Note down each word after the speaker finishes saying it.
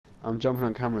I'm jumping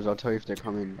on cameras. I'll tell you if they're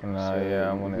coming. Nah, So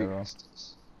yeah, I'm on it, bro.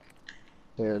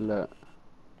 stay alert.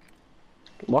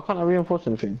 Why can't I reinforce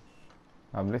anything?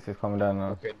 Blitz is coming down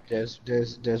now. Okay, there's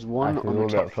one Actually, on the all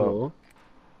the way top up top. floor.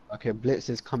 Okay, Blitz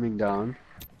is coming down.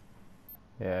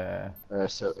 Yeah.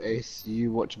 So Ace,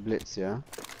 you watch Blitz, yeah?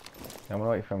 I'm gonna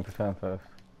wait for him to turn first.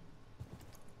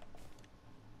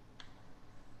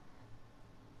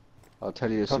 I'll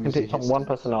tell you as If I soon can as he take hits. one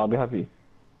person out, I'll be happy.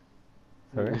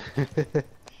 Sorry?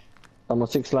 I'm on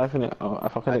 6 life in it. If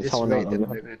I can At take this someone out, rate, I'll then be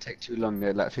they're happy. gonna take too long.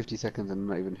 They're like 50 seconds and I'm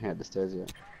not even here at the stairs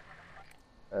yet.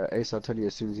 Ace, I'll tell you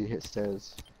as soon as he hits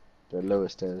stairs. The lower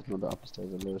stairs, not the upper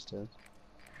stairs, the lower stairs.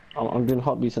 I'm doing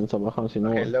heartbeats and stuff, I can't see no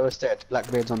Okay, one. lower stairs.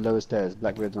 Blackbeard's on lower stairs.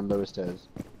 Blackbeard's on lower stairs.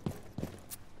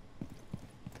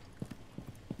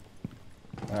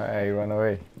 Hey, run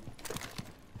away.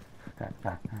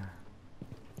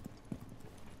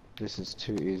 This is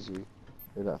too easy.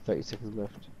 There's like 30 seconds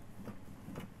left.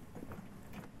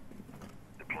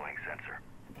 Deploying sensor.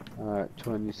 Alright,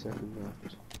 20 seconds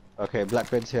left. Okay,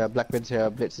 Blackbeard's here, Blackbeard's here,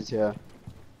 Blitz is here.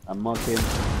 I'm marking.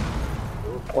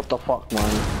 What the fuck, man?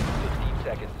 15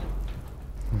 seconds.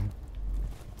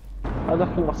 How did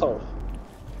I kill myself?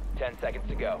 10 seconds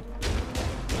to go.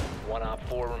 1 op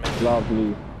 4 remaining.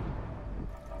 Lovely.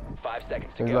 5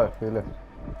 seconds to He's go. left, he's left.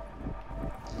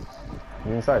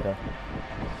 You inside, huh?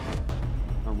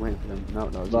 I'm waiting for them. No,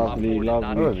 no, Lovely. Op 4 did not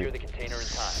lovely. secure the container in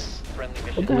time. Friendly What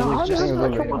mission. the hell? How I did think he was I all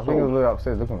kill the way myself?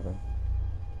 upstairs looking for him.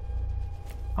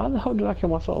 How the hell did I kill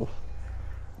myself?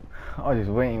 I was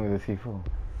just waiting with the C4.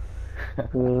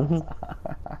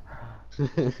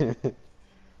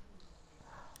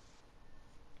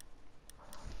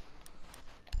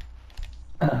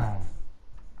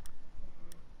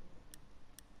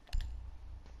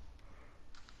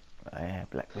 Yeah,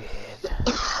 Blackbeard.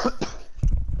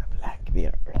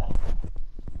 Blackbeard.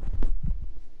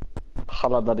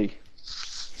 Hala daddy.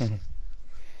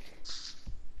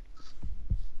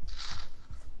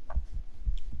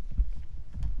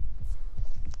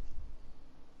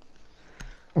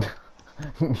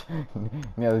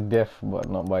 Nearly deaf, but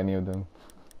not by any of them.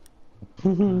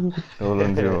 All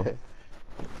on 0.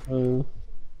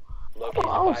 Located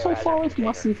I was so biohazard far away from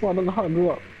my container. C4, I don't know how it blew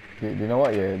up. Do you know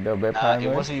what? Yeah, they're better time.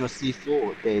 it wasn't your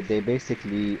C4. They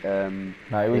basically Nah, it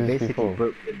they was a basically C4.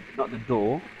 broke not the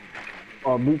door.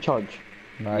 Oh, boot charge.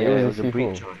 Nah, Yeah, it was a a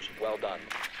breach C4. charge. Well done.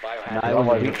 Nah, Biohazard. it was a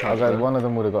Otherwise, breach charge. otherwise Bro. one of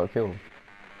them would have got killed.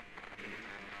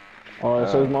 Oh,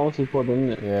 so it's my own C4 then,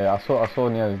 isn't it? Yeah, I saw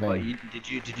Nia's But name.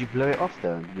 did you blow it off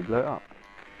then? Did you blow it up?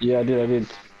 Yeah, I did.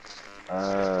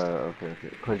 Okay.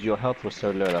 Because your health was so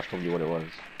low. That's probably what it was.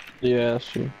 Yeah, that's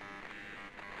true.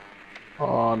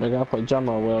 Oh, the guy put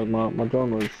jammer where my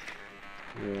drone was.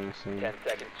 Yeah. So 10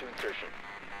 seconds to insertion.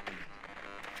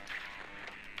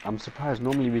 I'm surprised.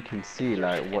 Normally we can see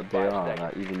like what they Five are.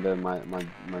 seconds. Like, even though my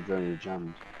drone is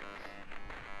jammed.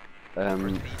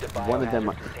 Proceed to One of them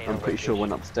biohazard container I'm pretty sure location.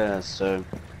 went upstairs. So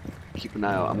keep an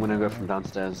eye out. I'm gonna go from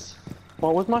downstairs.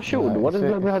 Oh, where's my shield? Nah, What it's does it.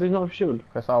 Blackbeard have? He's not a shield.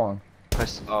 Press R1.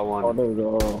 Press R1. Oh, there we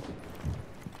go.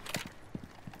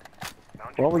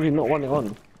 Why would you not want it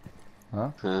on?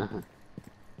 Huh?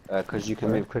 Because you can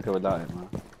Sorry? move quicker without it, man.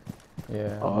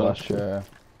 Yeah. Oh, but, that's true.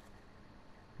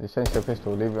 you change your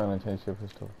pistol. Leave it on and change your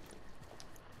pistol.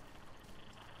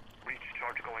 Breach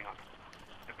charge going up.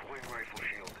 Deploying rifle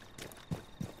shield.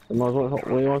 You might as well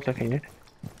wait 1 second, yeah?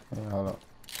 Yeah, hold up.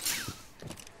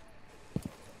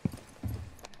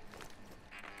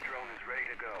 Drone is ready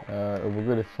to go. It would be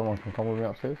good if someone can come with me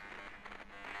upstairs.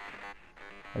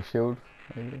 A shield,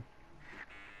 maybe.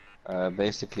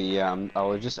 Basically, yeah, I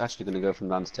was just actually gonna go from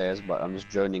downstairs, but I'm just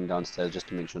droning downstairs just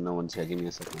to make sure no one's here. Give me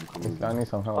a second, I'm coming. I need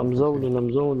some help. I'm zoning.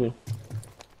 Nice,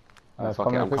 Fuck come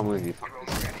it, here I'm quick. coming with you. Fuck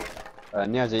this.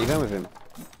 Niaz, are you going with him?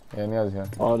 Yeah, Nia's here.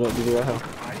 Oh, don't do the hell.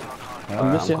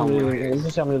 I'm just saying how many in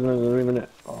the room in it.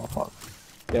 Oh, fuck.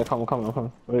 Yeah, I'm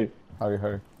coming. Wait.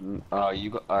 Hurry. You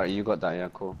got that, yeah,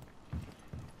 cool.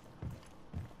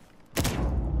 Is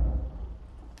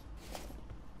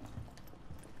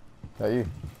that you?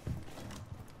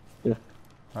 Yeah.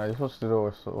 Alright, just watch the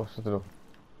door. Watch the door.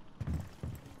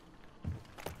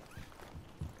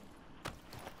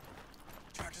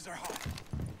 Charges are hot.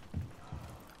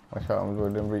 Watch out, I'm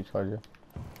going to recharge you.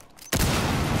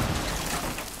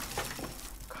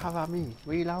 Cover me,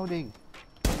 reloading.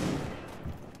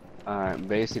 Alright,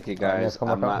 basically, Alright, guys, yeah, come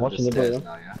I'm back up. at the Watching the door, stairs yeah?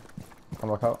 now, yeah? Come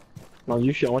back out. No,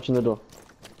 you shit, I'm watching the door.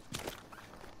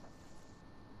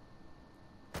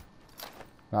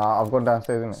 Nah, I've gone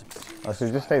downstairs, innit? I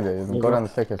should just stay there. Go down the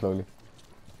staircase slowly.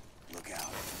 Look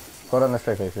out. Go down the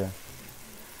staircase, yeah.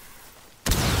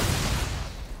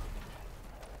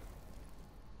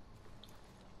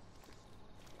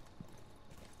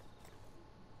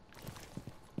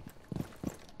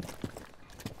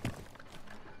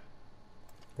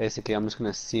 Basically, I'm just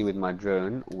gonna see with my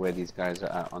drone where these guys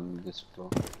are at on this floor.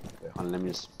 Wait, hold on, let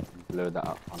me just blow that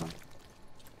up. Hold on.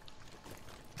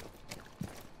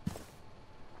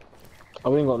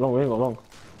 Oh, we ain't got long, we ain't got long.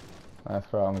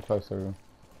 That's right, I'm in closer room.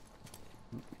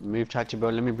 Move Chachi, bro.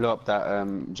 Let me blow up that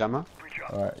jammer.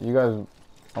 Alright, you guys, I'm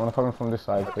gonna come in from this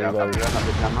side. So Yeah, you I'm guys, blowing up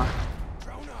the jammer.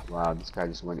 Wow, this guy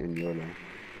just went in YOLO.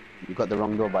 You got the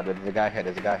wrong door, but there's a guy here.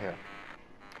 There's a guy here.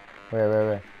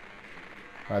 where?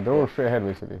 They're all straight ahead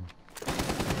basically.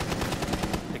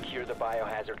 Secure the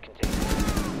biohazard container.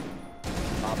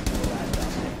 Op 4 last stop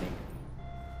standing.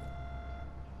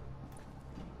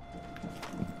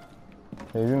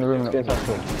 He's in the room. Get Next that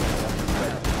door.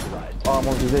 Oh, I'm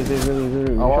on this.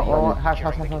 Oh, has.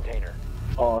 Securing the container.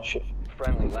 Oh, shit.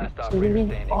 Friendly last operator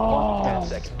standing. Oh. 10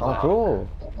 seconds Oh, left. draw.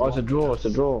 Oh, it's a draw, it's a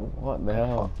draw. What the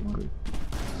hell?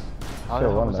 How Sure,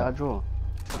 the hell was wonder. that draw?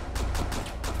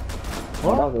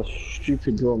 Oh, that was a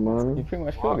stupid draw, You man. pretty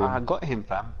much Well, killed I him. got him,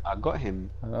 fam. I got him.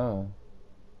 I know.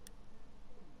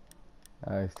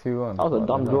 It's 2-1. That was a What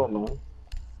dumb the draw, hell?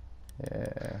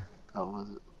 man. Oh, was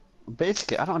it?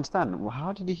 Basically, I don't understand.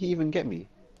 How did he even get me?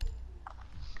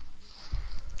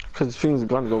 Because things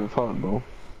guns overpowered, bro.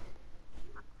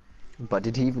 But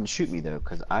did he even shoot me though?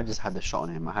 Because I just had the shot on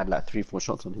him. I had like 3-4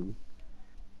 shots on him.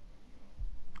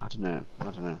 I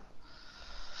don't know.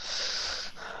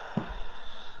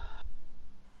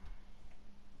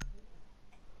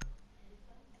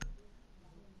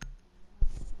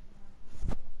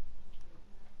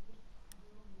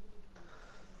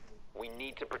 We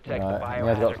need to protect Right, the you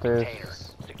guys got biohazard upstairs.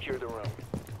 containers. Secure the room.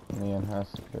 Me and Haas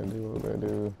gonna do what we're gonna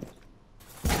do.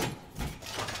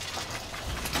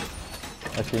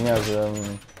 Actually,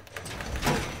 Niaz,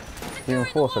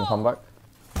 reinforce and come back.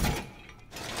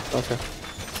 Okay.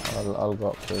 I'll go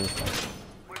upstairs.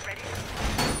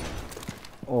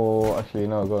 Oh, actually,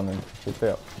 no, go on then. Just stay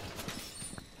up.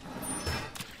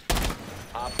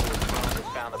 Op 4 drone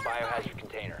has found the biohazard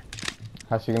container.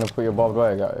 Haas, you gonna put your barbed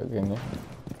wire again,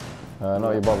 yeah?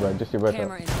 Not your barbed wire, just your breath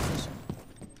Camera out. in position.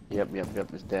 Yep,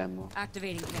 it's damn well.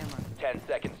 Activating camera. 10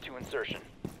 seconds to insertion.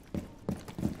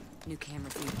 New camera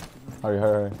feed.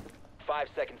 Hurry. 5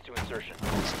 seconds to insertion.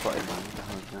 I'm spotted, man. What the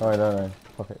hell is that? No.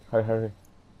 Fuck it. Hurry.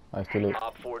 It's too late.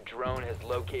 Op 4 drone has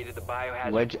located the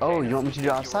biohazard Where'd you- oh, container. you want me to do If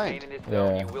you outside? remain in this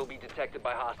zone, Yeah. you will be detected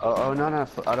by hostiles. Oh no,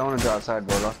 I don't want to do outside,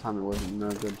 bro. Last time it wasn't no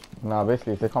good. Nah,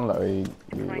 basically, if they come that way,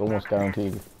 you almost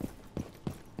guaranteed.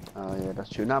 Oh yeah, that's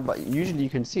true. Nah, but usually you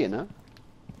can see it, no?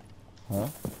 Huh?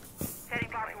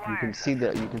 You can see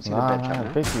the bed trap, Nah,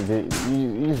 no? basically,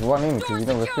 you just run in because you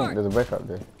never think there's a break up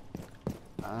there.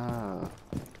 Ah.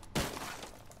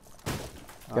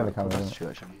 Get the camera that's in. true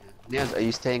actually. Niaz, are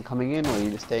you coming in, or are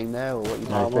you just staying there, or what? You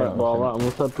Nah, doing? stay Alright, on, bro, stay on. alright, I'm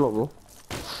on third floor, bro.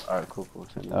 Alright, cool.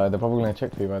 They're probably gonna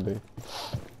check for you, by the way.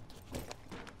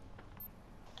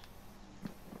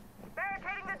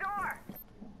 Barricading the door!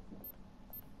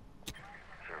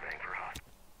 Surveying for hot.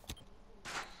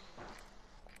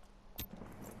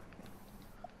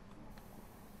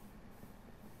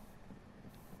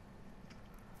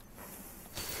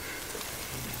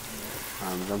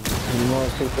 I'm jumping. You know, I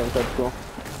think I'm third floor.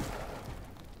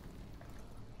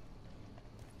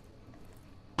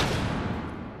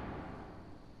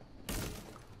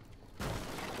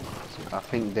 I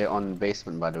think they're on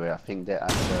basement, by the way. I think they're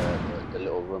at the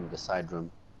little room, the side room.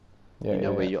 Yeah, you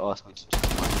know yeah, where yeah. you asked me to just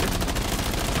find him.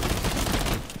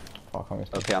 Fuck, I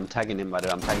missed it. Okay, I'm tagging him, by the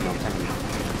way. I'm tagging him.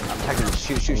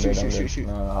 Shoot. I'm dead.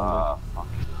 No, Ah, fuck.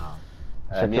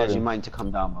 Check Niaz, him. you mind to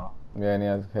come down, bro? Yeah,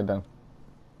 Niaz, head down.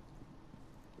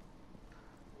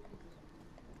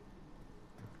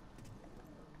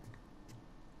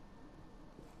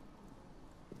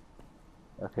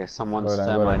 Okay, someone's Go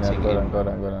down, thermiting Niaz, in. go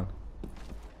down.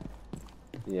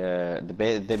 Yeah, they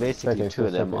basically Staircase, two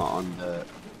of them staircase. are on the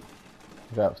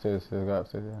Go upstairs,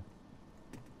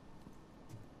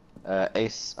 yeah.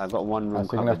 Ace. I got one room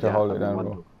So you're gonna have to covered, hold yeah, it down, one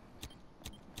bro. room.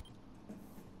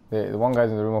 The one guy's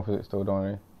in the room opposite still, don't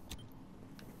worry.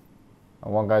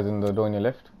 And one guy's in the door on your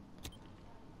left.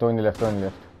 Door on your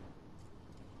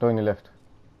left.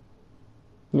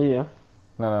 Me, yeah?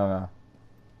 No.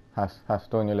 Has,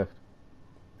 door on your left.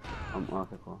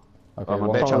 Okay, cool. Okay, Oh, my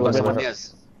one bed guy- trap, one got guy- someone,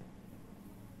 yes.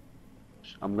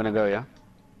 I'm gonna go, yeah?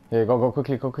 Yeah, go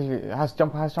quickly. Has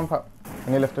jump out.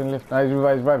 On your left. No, he's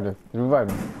revived him.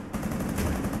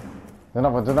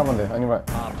 There's another one there, on your right.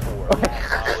 Op 4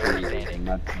 last operator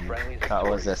standing. Friendly's That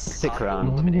was a sick Hostile round.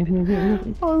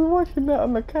 eliminated. I was watching that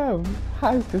on the cam.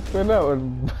 Has just went out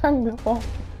and banged it off.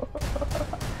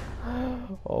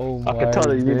 Oh my I can tell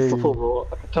that you need days. support, bro.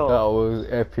 I can That tell. was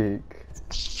epic.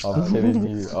 I'm telling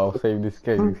you, I'll save this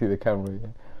game. You see the camera, yeah?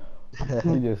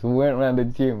 He just went around the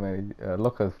gym and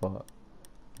Locker's fault.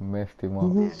 Messed him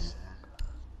up.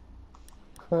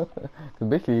 Cause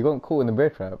basically he got caught in the bear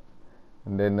trap.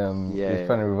 And then he was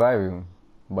trying to revive him.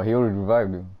 But he already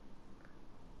revived him.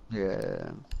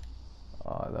 Yeah.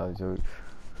 Oh, that was jokes.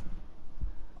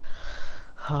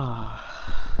 How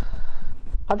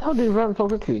did he run so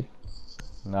quickly?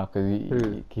 Nah, cause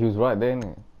he was right there,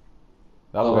 innit?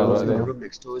 That I was was right in the there. room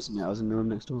next door, isn't it? I was in the room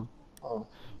next door. Oh.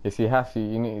 Yes, he has to.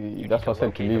 You need. That's what I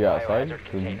said to leave it outside.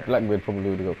 Cause Blackbeard probably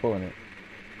would have got caught in it.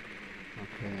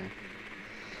 Okay.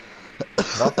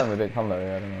 Last time it didn't come that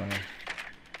way. I don't know.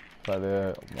 It's like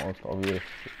the most obvious,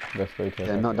 best way to.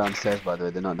 They're not downstairs, by the way.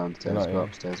 They're not downstairs. They're not, Go yeah.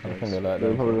 upstairs, I guys. think they're like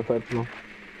They're probably the that. third floor.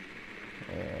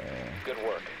 Yeah. Good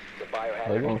work. The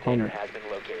biohazard container has been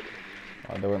located.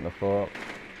 Oh, they went the floor up.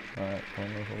 Alright, come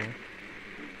on, no problem.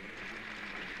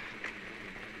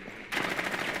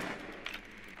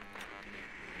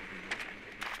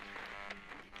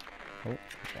 Oh,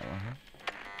 that one, huh?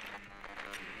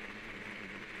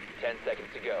 10 seconds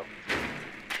to go.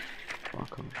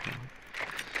 Fuck off.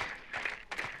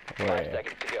 5 Yeah.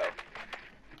 seconds to go.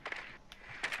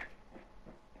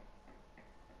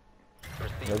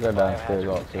 Proceed They'll to go the downstairs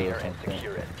biohazard upstairs or container and something.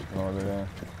 secure it. No, they're there.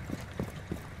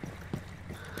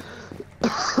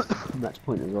 Match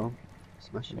point as well.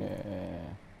 Smashing.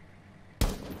 Yeah.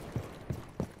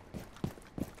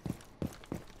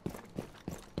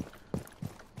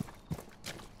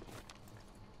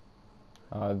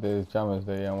 There's jammers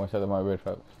there, yeah, and watch out, there might be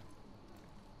traps.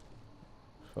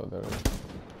 So there is.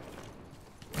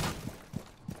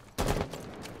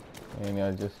 And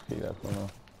yeah, just see that for now.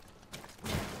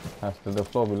 That's the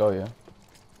floor below, yeah?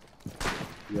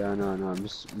 Yeah, no, I'm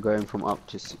just going from up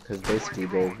just because basically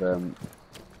they've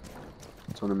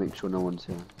just want to make sure no one's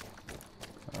here.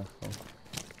 That's cool.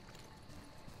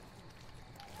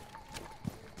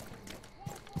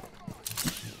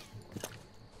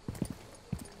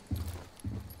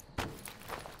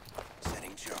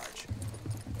 Setting charge.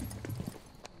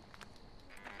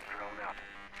 Drone up.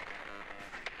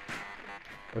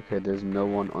 Okay, there's no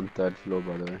one on third floor,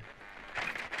 by the way.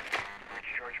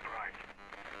 Recharge prime.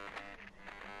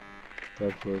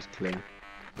 Third floor is clear.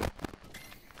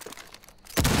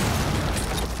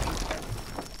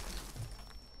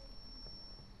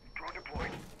 Drone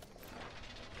deployed.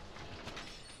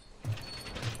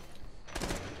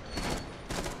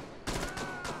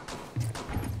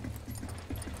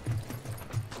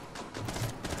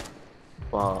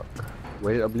 Fuck.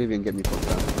 Where did Oblivion get me from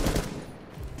that?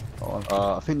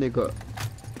 Oh, I think they got.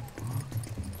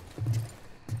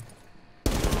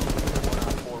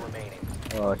 4 remaining.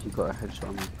 Oh, he got a headshot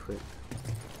on me, prick.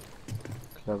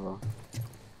 Clever.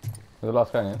 the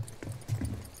last guy, yeah?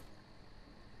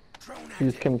 He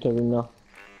just came to the room now.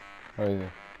 Where is he?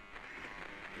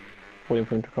 Waiting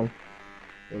for him to come.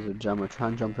 There's a jammer. Try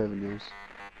and jump over those.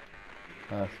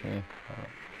 That's me.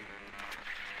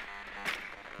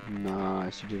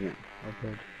 Nice, you didn't.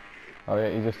 Okay. Oh yeah,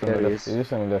 he's just on There the he left. is. He's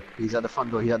just on the left. He's at the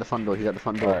front door. He's at the front door. He's at the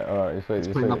front door. Alright, just wait, He's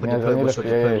just putting wait. up a He has on your deployable left. shot,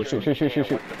 Yeah, yeah, deployable shoot, shot. shoot, shoot,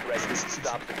 shoot. Once the threat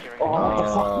stop securing Oh, the what the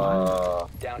container. fuck,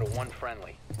 man? Down to 1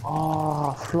 friendly.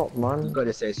 Oh, flop, You man. got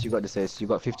this, Ace. You got this, Ace. You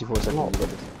got 54 seconds. You got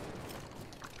this.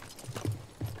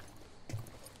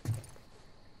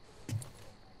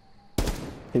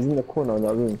 He's in the corner of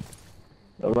that room.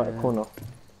 The right corner.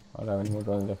 I don't have any more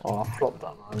drones left. Oh, flop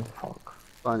that, man. Fuck.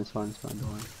 It's fine, don't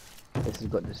worry. Ace has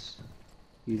got this.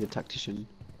 He's a tactician.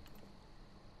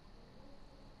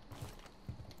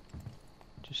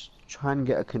 Just try and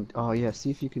get a oh yeah, see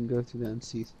if you can go through there and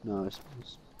see. No, it's.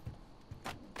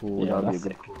 Oh, Yeah, that'd be a that's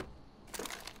good sick. call.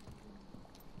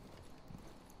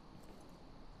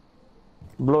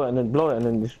 Blow it and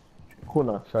then this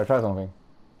corner. Should I try something?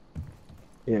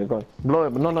 Yeah, go on. Blow it,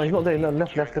 but no, he's not there. No,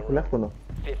 left corner.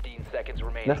 15 seconds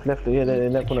remaining. Left, yeah,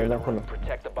 left Secure corner, the room.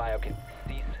 Protect the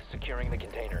cease securing the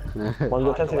container. One, you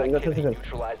got 10 seconds, you got 10 Activity seconds.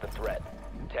 neutralize the threat.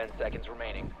 10 seconds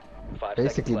remaining. 5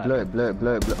 Basically, seconds blow left. it, blow it,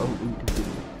 blow it, blow it. Oh,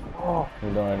 Oh,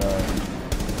 You don't know.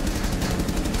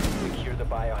 Secure the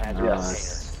biohazard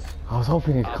Yes. I was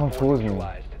hoping he'd container. come Op 4 towards me.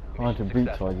 neutralized. I had to Mission beat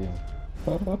successful. charge him.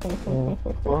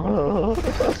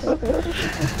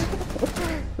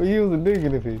 But he wasn't doing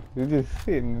anything. He was just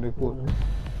sitting in the corner.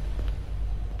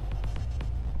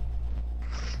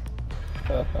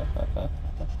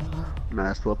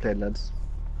 nice, well played, lads.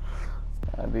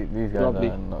 These guys Lovely.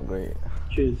 are not great.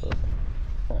 cheers.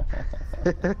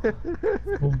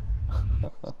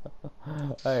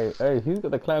 Hey, who's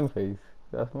got the clown face?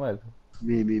 That's mad.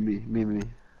 Me.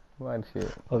 Mad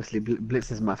shit. Obviously,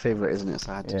 Blitz is my favorite, isn't it?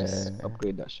 So I had to just Yeah.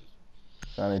 upgrade that shit.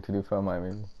 I need to do thermite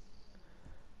maybe.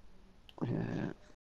 Yeah.